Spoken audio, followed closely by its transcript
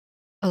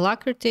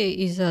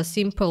ALACRITY is a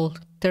simple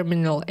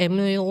terminal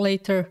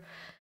emulator,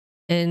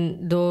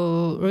 and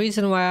the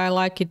reason why I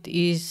like it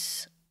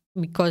is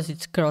because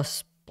it's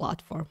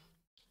cross-platform.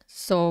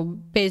 So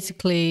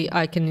basically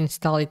I can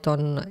install it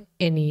on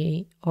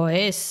any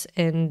OS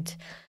and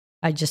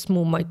I just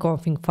move my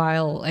config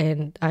file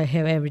and I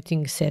have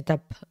everything set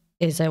up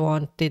as I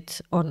want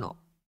it on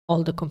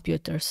all the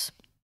computers.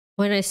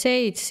 When I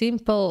say it's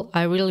simple,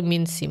 I really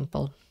mean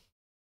simple.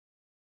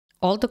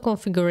 All the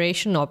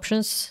configuration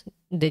options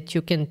that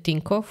you can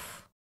think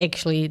of,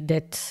 actually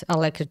that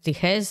ALACRITY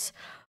has,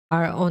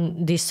 are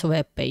on this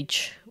web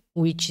page,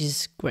 which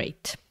is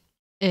great.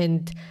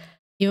 And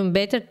even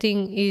better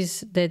thing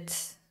is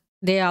that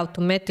they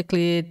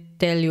automatically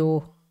tell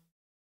you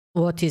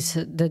what is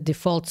the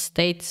default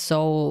state,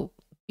 so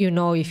you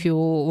know if you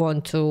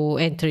want to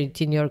enter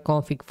it in your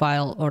config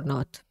file or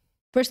not.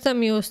 First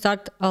time you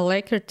start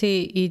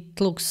ALACRITY,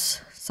 it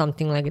looks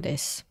something like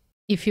this.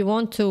 If you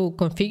want to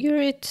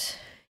configure it,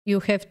 you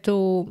have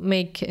to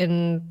make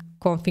a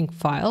config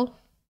file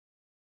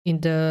in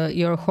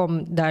your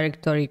home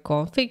directory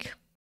config,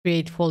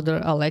 create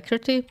folder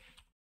ALACRITY,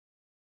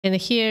 and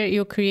here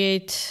you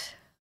create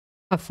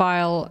a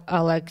file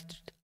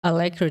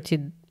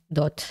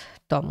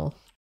alacritty.toml,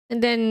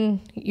 and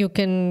then you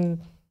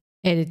can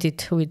edit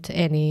it with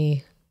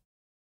any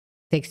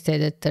text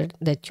editor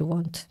that you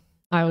want.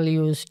 I will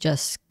use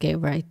just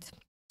kwrite.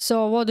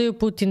 So what do you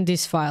put in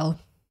this file?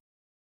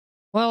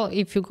 Well,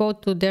 if you go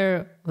to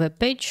their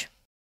webpage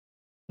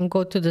and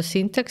go to the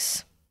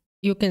syntax,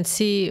 you can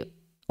see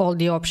all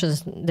the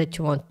options that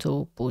you want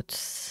to put.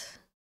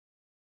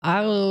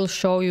 I will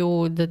show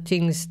you the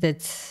things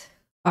that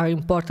are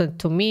important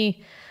to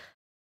me,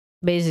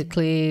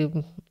 basically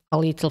a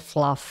little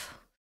fluff,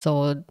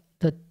 so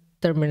the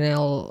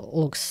terminal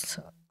looks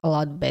a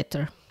lot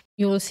better.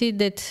 You will see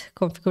that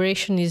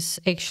configuration is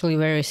actually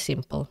very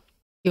simple.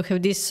 You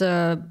have these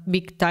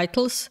big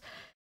titles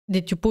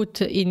that you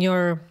put in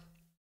your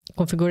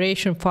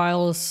configuration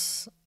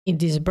files in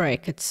these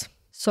brackets.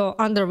 So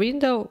under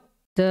window,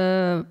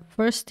 the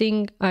first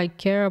thing I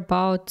care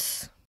about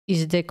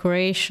is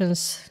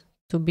decorations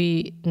to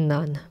be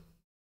none.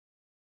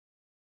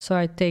 So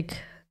I take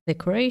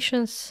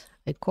decorations,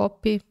 I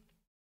copy,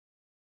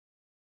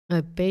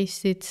 I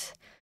paste it,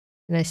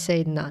 and I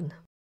say none.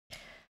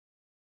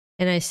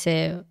 And I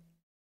say,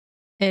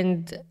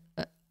 and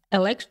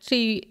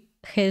ALACRITY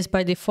has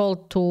by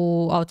default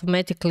to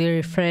automatically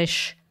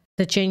refresh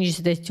the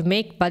changes that you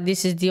make, but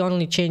this is the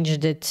only change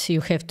that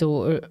you have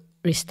to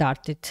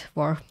restart it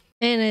for.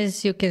 And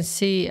as you can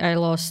see, I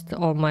lost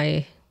all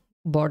my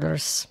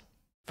borders.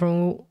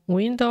 From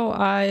window,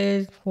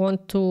 I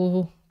want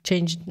to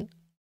change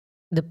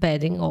the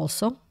padding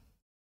also.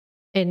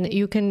 And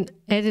you can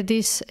edit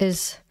this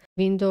as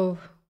window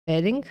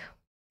padding.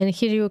 And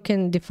here you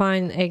can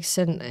define X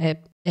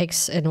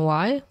and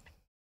Y.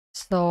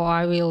 So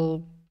I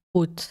will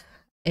put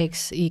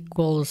X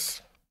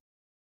equals,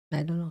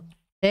 I don't know,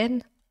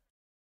 10.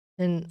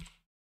 And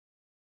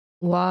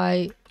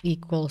Y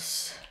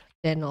equals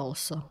 10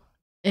 also.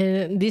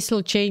 And this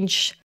will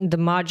change the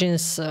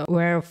margins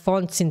where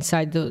fonts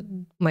inside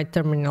my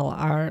terminal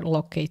are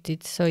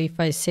located. So if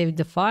I save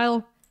the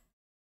file,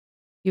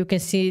 you can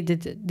see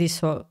that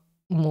this one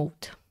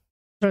moved.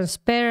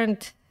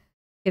 Transparent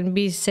can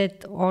be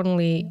set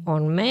only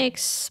on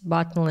max,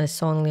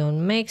 buttonless only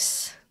on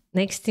max.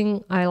 Next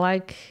thing I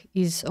like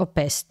is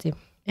opacity.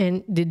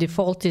 And the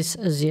default is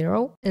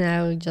 0. And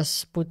I will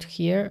just put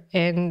here.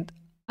 And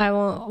I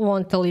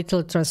want a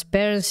little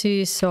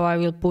transparency, so I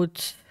will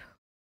put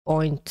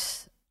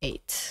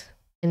 0.8.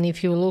 And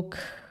if you look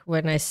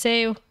when I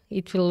save,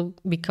 it will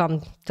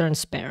become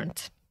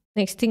transparent.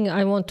 Next thing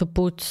I want to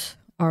put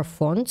are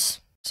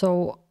fonts.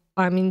 So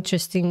I'm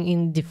interested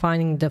in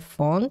defining the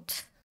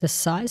font, the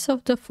size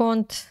of the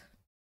font.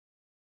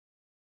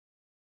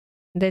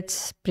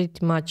 That's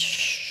pretty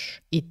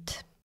much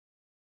it.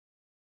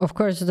 Of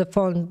course, the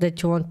font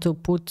that you want to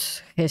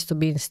put has to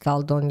be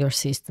installed on your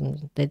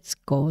system. That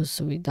goes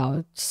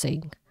without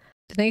saying.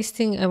 The next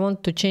thing I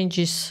want to change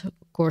is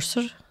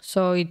cursor,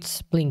 so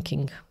it's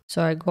blinking.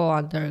 So I go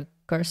under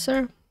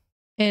cursor,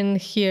 and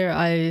here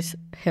I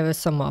have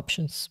some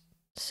options.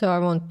 So I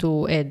want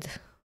to add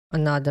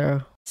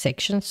another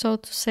section, so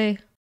to say.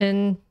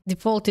 And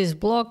default is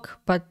block,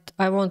 but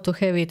I want to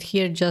have it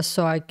here just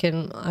so I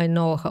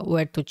know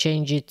where to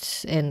change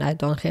it, and I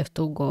don't have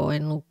to go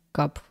and look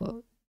up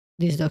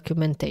this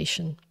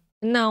documentation.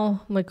 And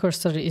now my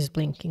cursor is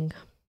blinking.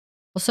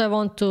 Also, I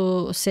want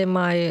to set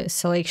my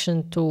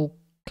selection to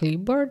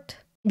clipboard,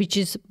 which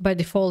is by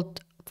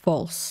default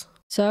false.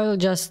 So I will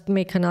just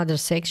make another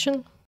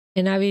section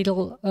and I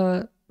will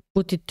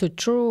put it to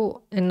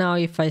true. And now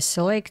if I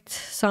select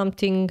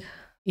something,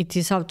 it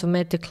is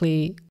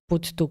automatically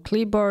put to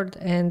clipboard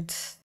and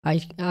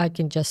I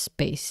can just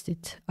paste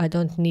it. I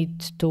don't need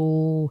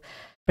to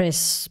press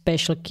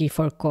special key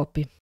for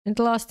copy. And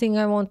the last thing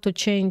I want to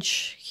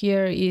change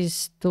here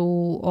is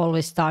to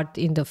always start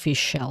in the fish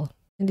shell.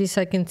 And this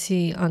I can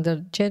see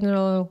under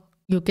general.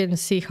 You can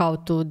see how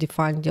to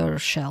define your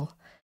shell.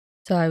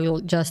 So I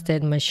will just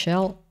add my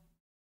shell.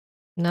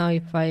 Now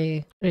if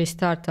I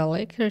restart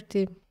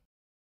Alacritty,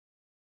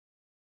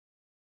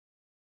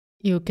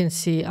 you can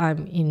see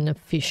I'm in a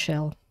fish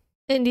shell.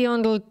 And the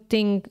only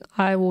thing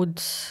I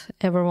would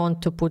ever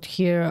want to put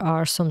here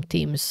are some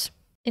themes.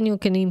 And you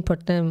can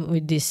import them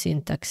with this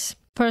syntax.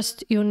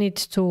 First, you need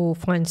to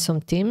find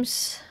some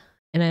themes.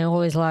 And I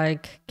always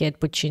like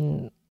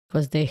CATPPUCCIN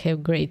because they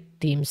have great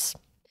themes.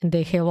 And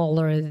they have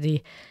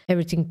already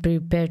everything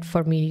prepared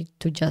for me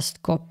to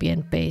just copy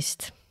and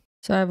paste.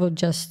 So I will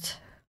just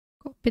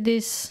copy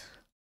this,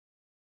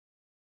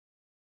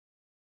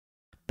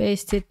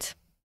 paste it.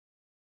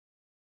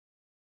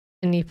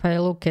 And if I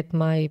look at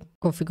my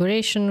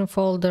configuration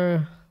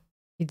folder,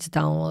 it's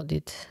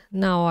downloaded.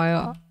 Now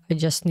I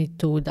just need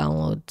to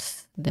download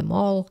them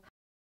all.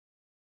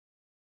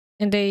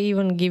 And they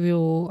even give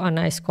you a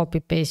nice copy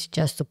paste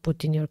just to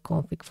put in your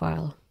config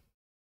file.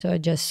 So I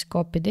just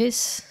copy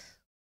this.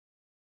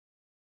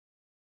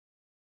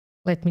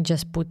 Let me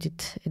just put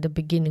it at the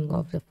beginning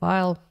of the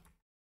file.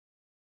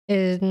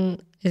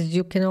 And as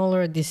you can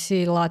already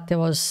see, latte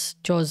was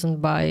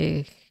chosen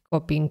by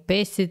copying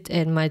pasted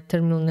and my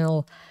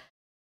terminal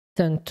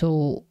turned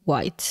to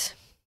white.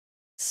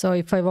 So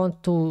if I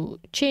want to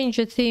change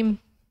a theme,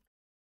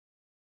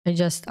 I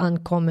just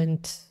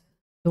uncomment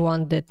the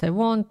one that I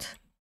want,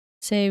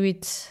 save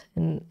it,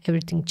 and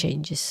everything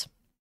changes.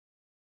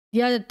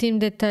 The other theme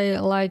that I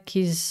like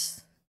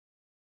is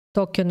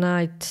Tokyo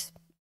Night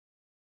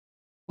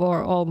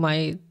for all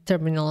my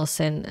terminals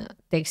and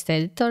text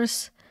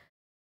editors.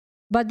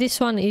 But this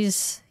one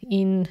is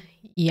in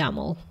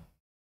YAML.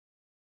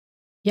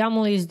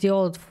 YAML is the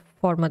old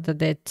format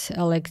that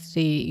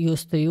ALCRITY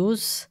used to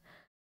use,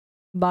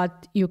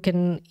 but you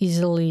can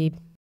easily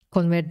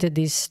convert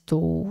this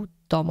to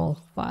TOML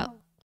file.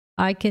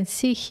 I can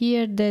see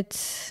here that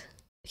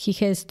he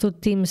has two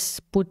themes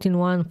put in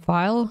one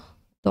file,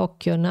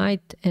 Tokyo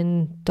Night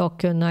and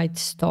Tokyo Night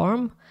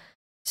Storm.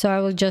 So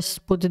I will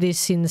just put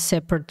this in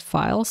separate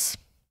files.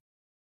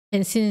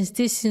 And since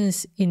this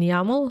is in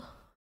YAML,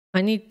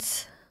 I need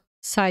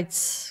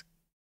sites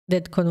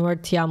that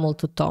convert YAML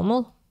to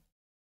TOML.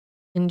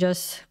 And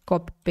just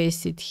copy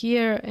paste it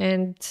here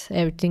and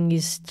everything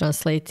is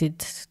translated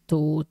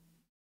to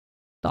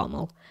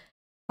TOML.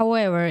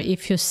 However,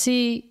 if you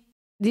see,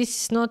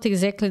 this is not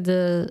exactly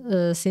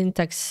the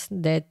syntax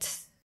that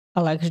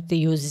ALACRITY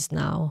uses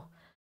now.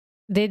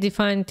 They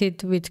defined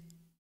it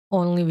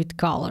only with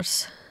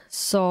colors.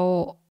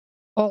 So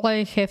all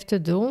I have to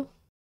do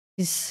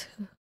is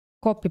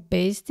copy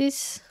paste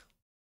this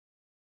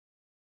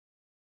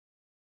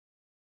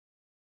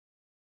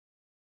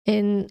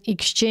and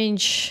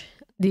exchange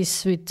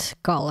this with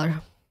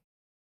color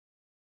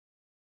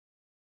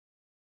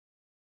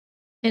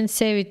and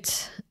save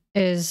it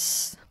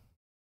as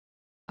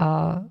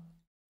a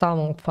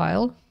TOML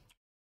file.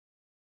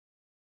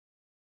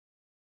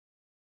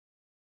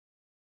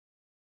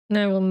 And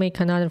I will make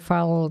another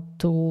file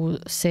to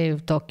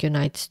save Tokyo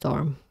Night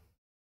Storm.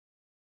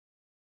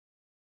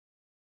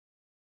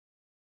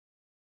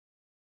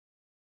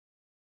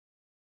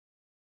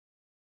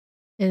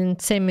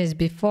 And same as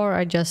before,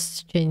 I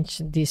just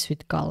changed this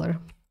with color.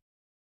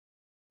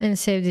 And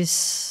save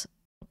this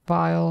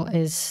file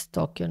as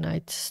Tokyo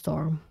Night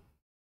Storm.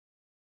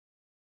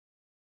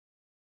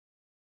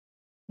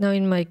 Now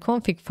in my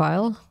config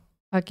file,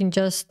 I can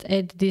just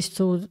add these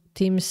two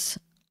themes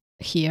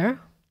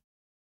here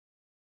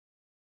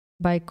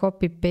by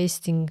copy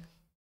pasting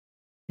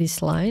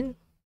this line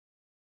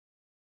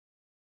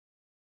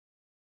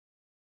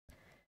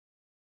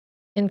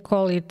and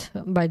call it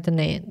by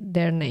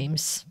their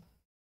names.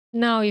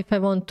 Now if I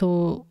want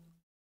to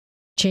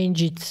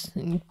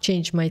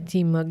change my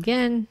theme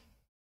again,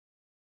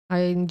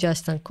 I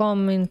just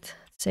uncomment,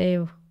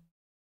 save.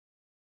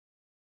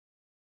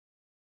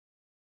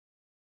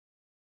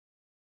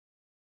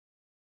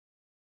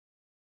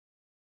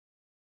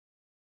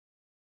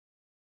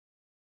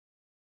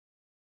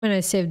 When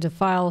I save the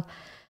file,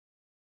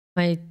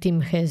 my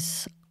theme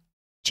has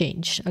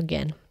changed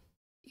again.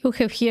 You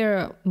have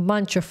here a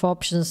bunch of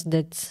options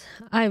that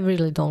I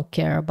really don't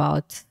care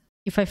about.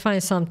 If I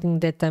find something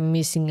that I'm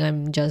missing,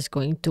 I'm just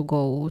going to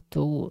go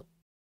to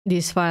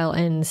this file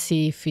and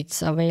see if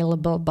it's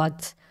available.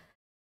 But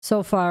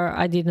so far,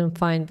 I didn't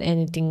find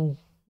anything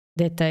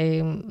that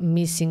I'm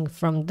missing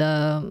from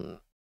the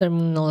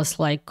terminals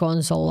like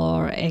console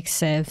or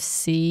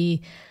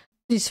XFCE.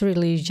 This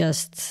really is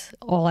just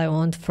all I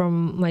want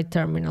from my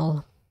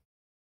terminal.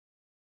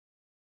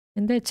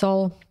 And that's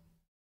all.